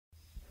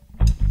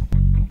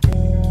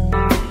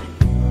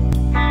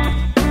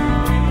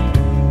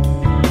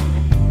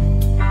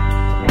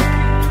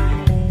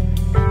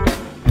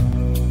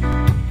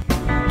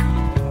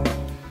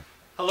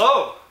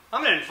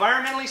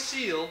finely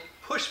sealed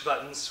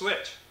push-button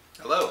switch.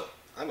 Hello,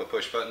 I'm a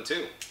push button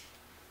too.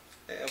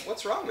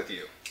 What's wrong with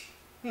you?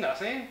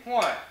 Nothing.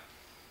 Why?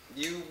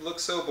 You look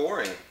so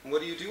boring. What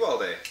do you do all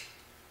day?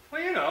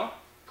 Well, you know,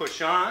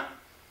 push on,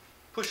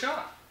 push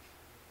off,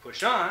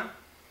 push on,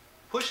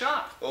 push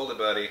off. Hold it,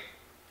 buddy.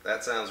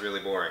 That sounds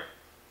really boring.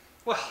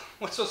 Well,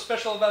 what's so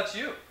special about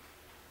you?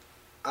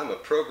 I'm a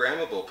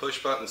programmable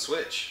push button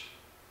switch.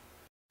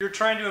 You're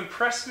trying to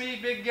impress me,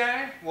 big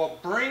guy? Well,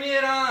 bring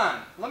it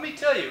on. Let me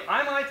tell you,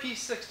 I'm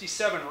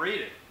IP67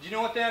 rated. Do you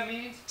know what that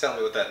means? Tell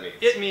me what that means.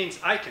 It means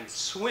I can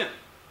swim.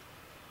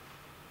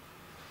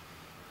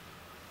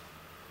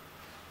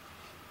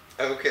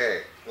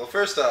 Okay, well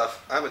first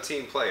off, I'm a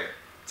team player.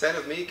 10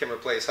 of me can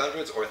replace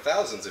hundreds or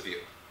thousands of you.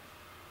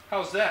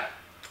 How's that?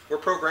 We're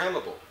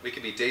programmable. We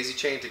can be daisy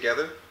chained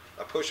together.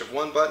 A push of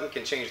one button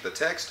can change the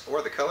text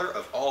or the color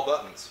of all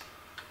buttons.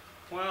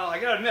 Well, I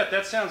gotta admit,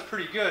 that sounds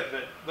pretty good,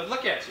 but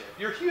look at you.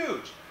 You're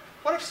huge.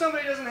 What if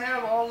somebody doesn't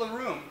have all the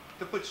room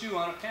to put you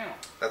on a panel?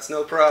 That's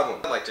no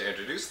problem. I'd like to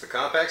introduce the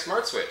compact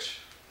SmartSwitch.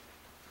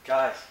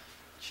 Guys,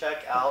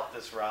 check out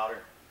this router.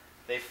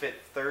 They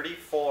fit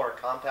 34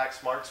 compact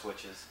smart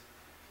switches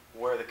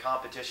where the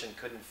competition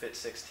couldn't fit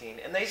 16,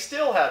 and they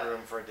still had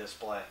room for a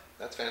display.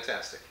 That's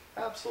fantastic.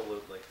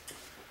 Absolutely.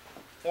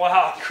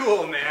 Wow,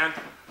 cool, man.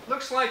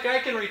 Looks like I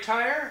can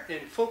retire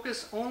and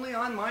focus only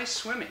on my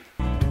swimming.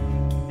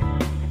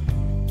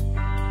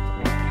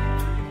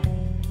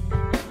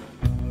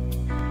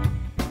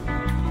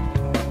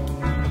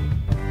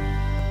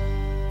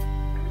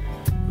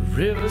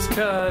 Rivers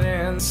cut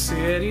in the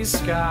city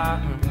sky.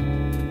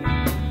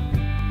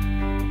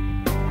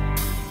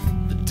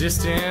 The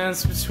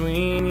distance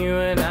between you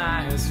and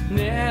I has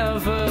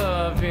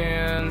never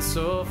been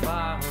so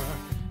far.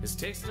 It's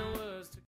tasting